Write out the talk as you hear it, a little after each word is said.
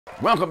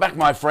Welcome back,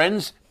 my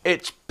friends.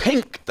 It's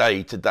pink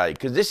day today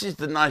because this is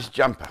the nice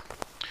jumper.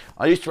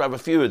 I used to have a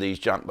few of these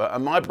jumper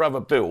and my brother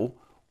Bill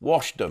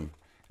washed them.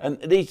 And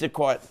these are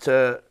quite,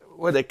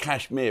 well, they're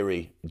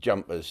cashmere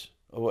jumpers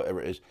or whatever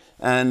it is.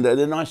 And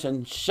they're nice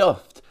and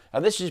soft.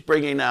 And this is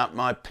bringing out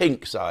my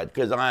pink side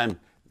because I am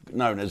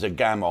known as a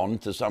gammon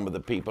to some of the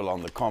people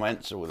on the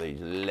comments, all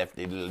these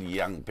lefty little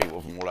young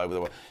people from all over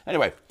the world.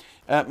 Anyway,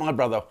 my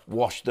brother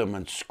washed them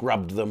and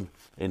scrubbed them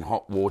in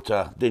hot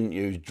water, didn't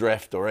use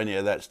Dreft or any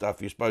of that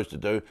stuff you're supposed to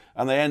do,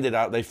 and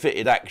they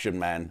fitted Action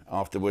Man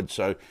afterwards,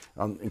 so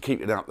I'm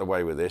keeping out the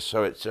way with this.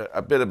 So it's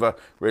a bit of a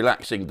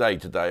relaxing day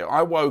today.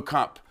 I woke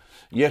up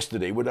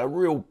yesterday with a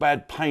real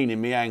bad pain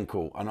in my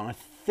ankle, and I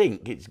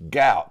think it's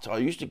gout. I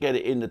used to get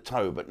it in the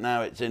toe, but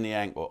now it's in the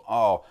ankle.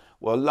 Oh,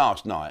 well,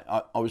 last night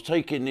I was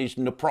taking these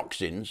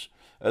naproxens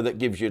that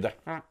gives you the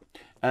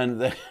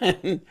and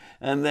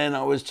then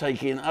I was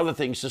taking other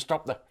things to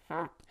stop the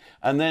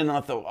and then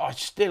I thought, oh,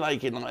 it's still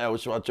aching like hell,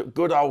 so I took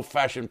good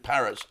old-fashioned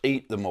Parrots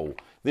Eat Them All.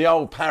 The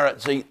old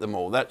Parrots Eat Them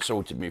All. That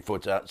sorted me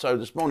foot out. So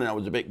this morning I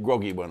was a bit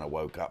groggy when I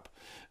woke up.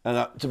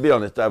 And to be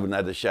honest, I haven't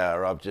had a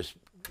shower. I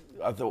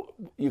thought,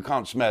 you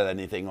can't smell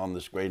anything on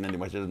the screen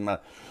anyway, so it doesn't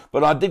matter.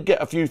 But I did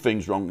get a few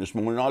things wrong this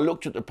morning. I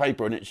looked at the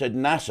paper and it said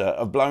NASA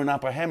have blown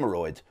up a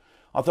hemorrhoid.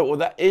 I thought, well,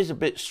 that is a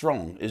bit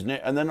strong, isn't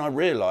it? And then I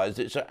realised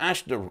it's an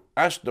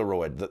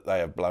asteroid that they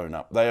have blown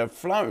up. They have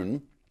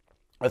flown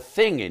a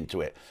thing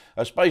into it,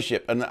 a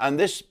spaceship. And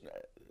this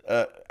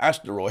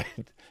asteroid,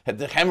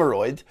 the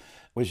hemorrhoid,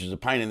 which is a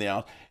pain in the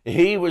ass,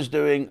 he was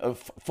doing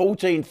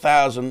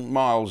 14,000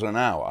 miles an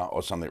hour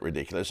or something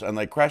ridiculous, and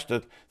they crashed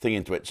a thing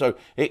into it. So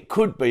it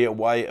could be a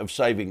way of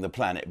saving the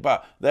planet,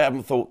 but they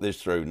haven't thought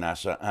this through,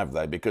 NASA, have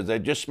they? Because they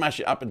just smash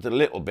it up into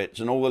little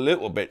bits, and all the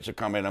little bits will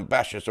come in and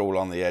bash us all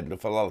on the head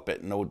and fall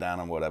it and all down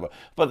and whatever.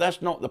 But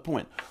that's not the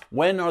point.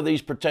 When are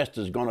these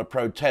protesters going to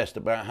protest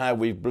about how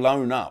we've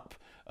blown up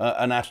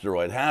an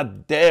asteroid? How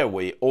dare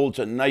we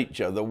alter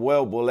nature? The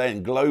world will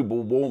end.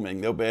 Global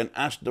warming. There'll be an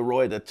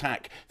asteroid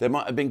attack. There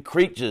might have been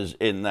creatures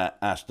in that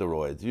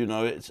asteroid. You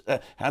know, it's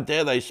how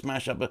dare they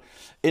smash up an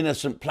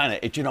innocent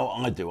planet? Do you know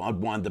what I'd do? I'd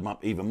wind them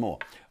up even more.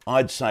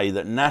 I'd say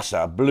that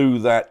NASA blew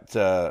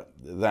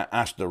that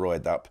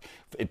asteroid up,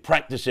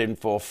 practicing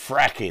for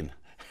fracking.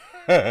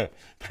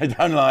 They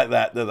don't like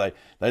that, do they?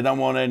 They don't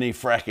want any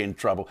fracking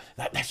trouble.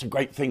 That's a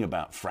great thing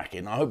about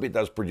fracking. I hope it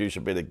does produce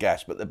a bit of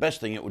gas, but the best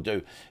thing it will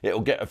do, it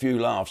will get a few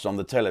laughs on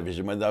the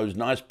television with those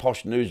nice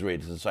posh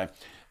newsreaders and say,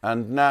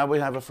 and now we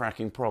have a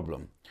fracking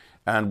problem.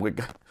 And we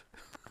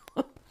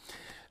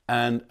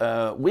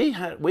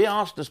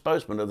asked the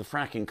spokesman of the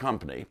fracking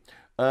company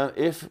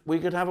if we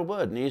could have a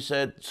word, and he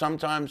said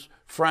sometimes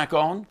frack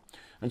on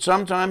and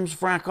sometimes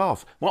frack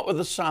off. What would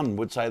the Sun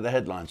would say the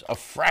headlines? A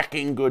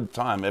fracking good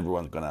time.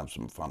 Everyone's going to have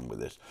some fun with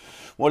this.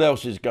 What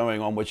else is going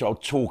on, which I'll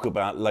talk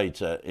about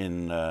later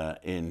in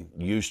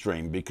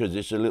Ustream, because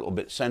it's a little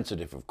bit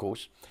sensitive, of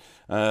course.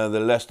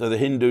 The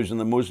Hindus and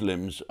the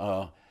Muslims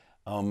are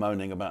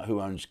moaning about who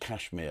owns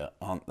Kashmir,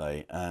 aren't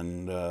they?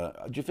 And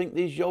do you think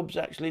these yobs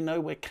actually know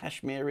where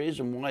Kashmir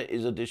is and why it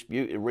is a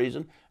disputed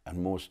reason?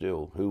 And more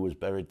still, who was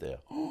buried there?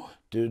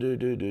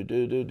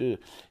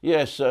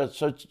 Yes, so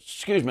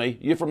excuse me,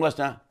 you're from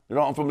Leicester? You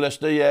know, I'm from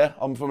Leicester, yeah,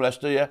 I'm from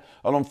Leicester, yeah.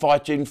 And I'm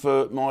fighting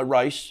for my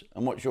race.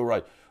 And what's your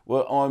race?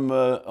 Well, I'm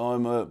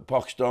a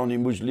Pakistani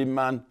Muslim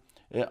man.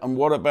 Yeah, and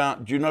what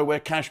about, do you know where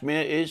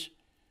Kashmir is?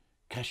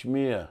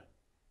 Kashmir.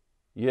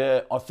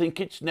 Yeah, I think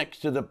it's next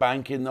to the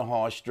bank in the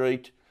high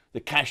street.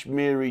 The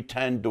Kashmiri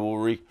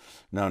Tandoori.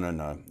 No.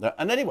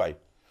 And anyway,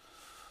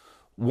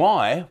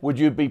 why would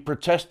you be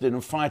protesting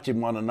and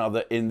fighting one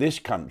another in this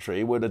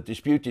country where the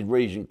disputed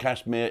region,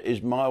 Kashmir,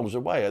 is miles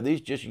away? Are these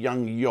just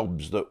young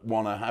yobs that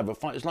want to have a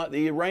fight? It's like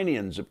the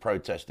Iranians are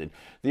protesting.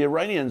 The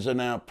Iranians are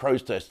now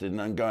protesting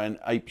and going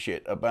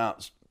apeshit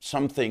about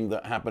something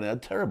that happened, a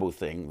terrible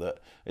thing that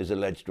is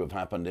alleged to have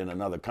happened in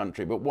another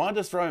country. But why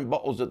does throwing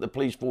bottles at the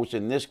police force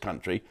in this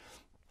country?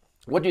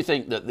 What do you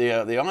think, that the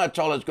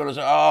Ayatollah's going to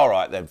say, oh, all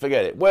right then,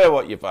 forget it, wear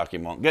what you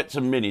fucking want, get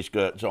some mini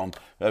skirts on,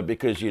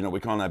 because, you know, we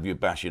can't have you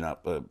bashing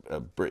up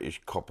British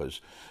coppers.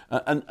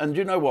 And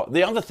you know what,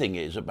 the other thing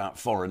is about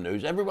foreign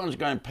news, everyone's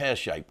going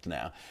pear-shaped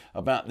now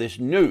about this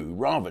new,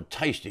 rather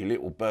tasty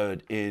little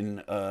bird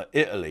in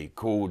Italy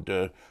called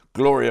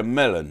Gloria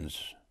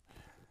Melons.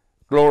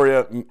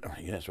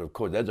 Yes, of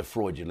course, there's a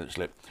fraudulent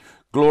slip.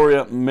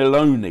 Gloria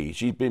Meloni,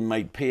 she's been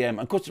made PM.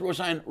 Of course, they're all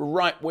saying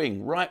right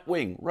wing.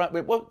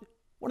 Well,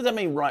 what does that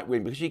mean, right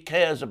wing? Because she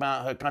cares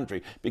about her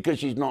country, because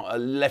she's not a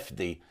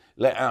lefty.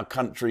 Let our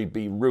country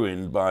be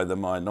ruined by the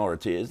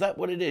minority. Is that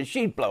what it is?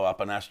 She'd blow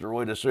up an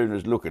asteroid as soon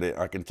as look at it.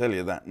 I can tell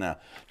you that now.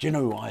 Do you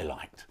know who I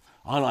liked?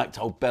 I liked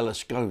old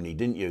Berlusconi,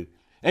 didn't you?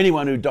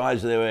 Anyone who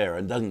dyes their hair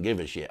and doesn't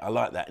give a shit, I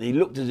like that. And he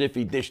looked as if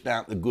he dished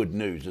out the good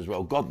news as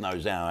well. God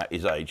knows how at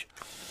his age.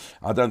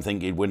 I don't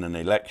think he'd win an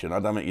election. I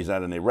don't think he's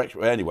had an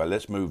erection. Anyway,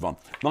 let's move on.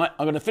 Right,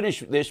 I'm going to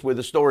finish this with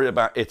a story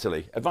about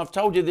Italy. If I've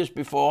told you this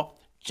before,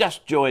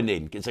 just join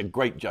in. It's a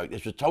great joke.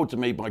 This was told to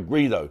me by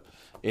Guido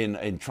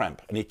in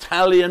Tramp. An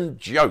Italian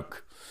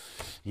joke.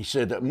 He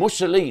said that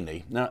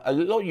Mussolini, now a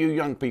lot of you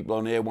young people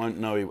on here won't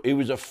know he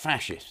was a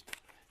fascist.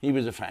 He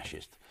was a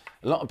fascist.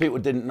 A lot of people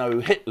didn't know who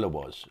Hitler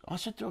was. I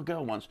said to a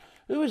girl once,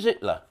 who was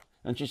Hitler?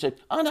 And she said,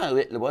 I know who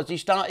Hitler was. He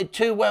started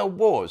 2 world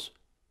wars.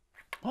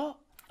 What?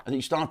 And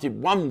he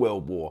started 1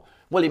 world war.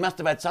 Well, he must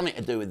have had something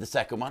to do with the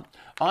second one.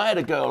 I had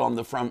a girl on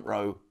the front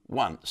row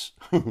once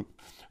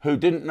who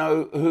didn't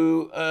know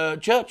who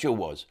Churchill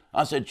was.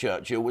 I said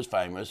Churchill was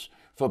famous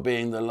for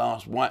being the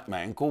last white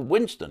man called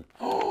Winston.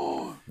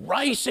 Oh,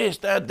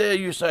 racist, how dare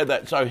you say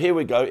that? So here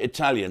we go,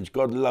 Italians.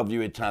 God love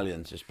you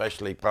Italians,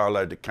 especially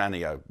Paolo Di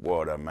Canio.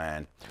 What a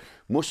man.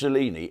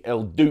 Mussolini,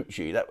 El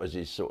Duce, that was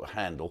his sort of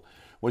handle,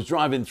 was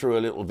driving through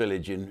a little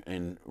village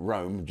in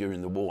Rome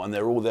during the war, and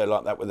they're all there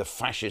like that with the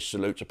fascist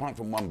salutes, apart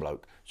from one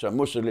bloke. So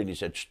Mussolini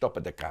said, stop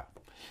at the car.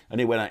 And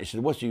he went out, he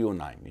said, what's your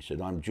name? He said,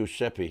 I'm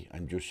Giuseppe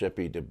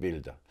the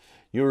builder.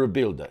 You're a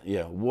builder,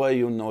 yeah. Why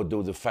you not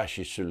do the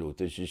fascist salute?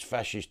 This is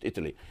fascist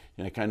Italy.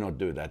 I cannot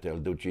do that, El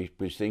Duce,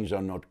 because things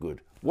are not good.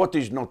 What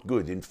is not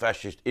good in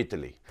fascist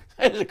Italy?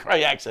 It's a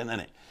great accent, isn't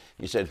it?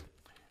 He said,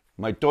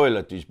 my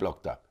toilet is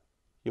blocked up.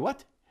 You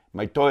what?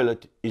 My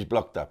toilet is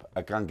blocked up.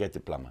 I can't get a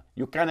plumber.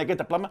 You can't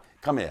get a plumber?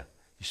 Come here.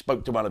 He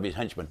spoke to one of his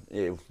henchmen.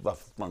 You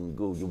fucking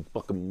go, you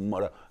fucking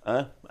mother.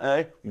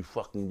 You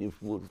fucking.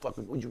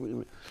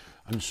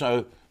 And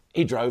so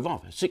he drove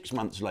off. 6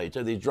 months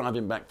later, they're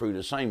driving back through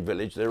the same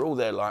village. They're all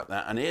there like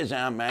that. And here's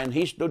our man.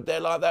 He stood there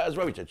like that as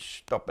well. He said,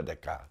 stop at the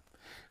car.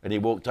 And he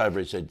walked over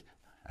and said,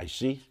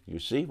 you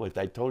see what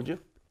I told you?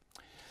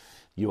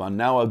 You are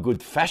now a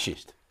good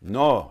fascist.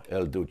 No,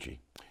 El Duce.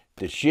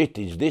 The shit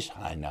is this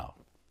high now.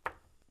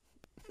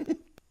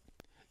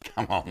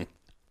 Come on.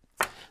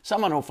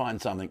 Someone will find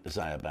something to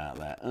say about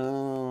that.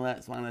 Oh,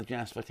 that's one of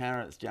Jasper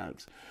Carrot's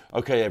jokes.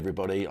 Okay,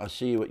 everybody, I'll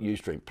see you at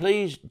Ustream.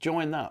 Please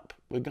join up.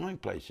 We're going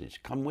places.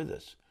 Come with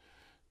us.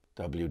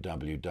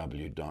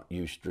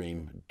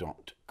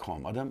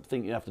 www.ustream.com. I don't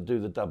think you have to do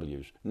the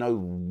W's.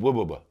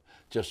 No,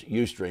 just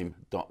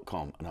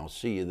ustream.com. And I'll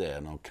see you there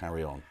and I'll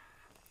carry on.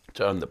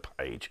 Turn the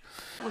page.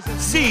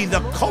 See the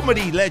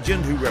comedy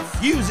legend who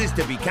refuses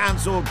to be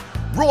cancelled,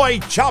 Roy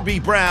Chubby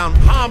Brown,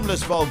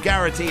 harmless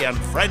vulgarity and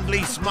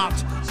friendly smut.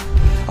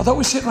 I thought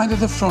we'd sit right at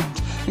the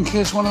front in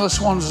case one of the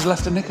swans has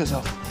left the knickers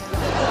off.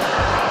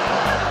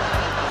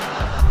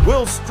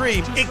 Will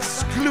stream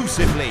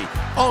exclusively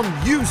on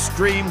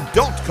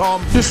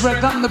ustream.com. Just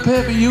read that in the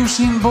paper,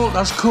 Usain Bolt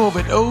has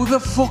COVID. Who the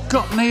fuck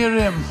got near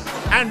him?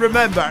 And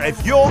remember,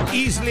 if you're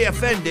easily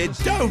offended,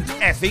 don't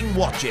effing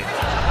watch it.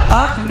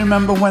 I can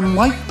remember when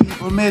white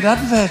people made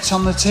adverts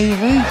on the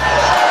TV.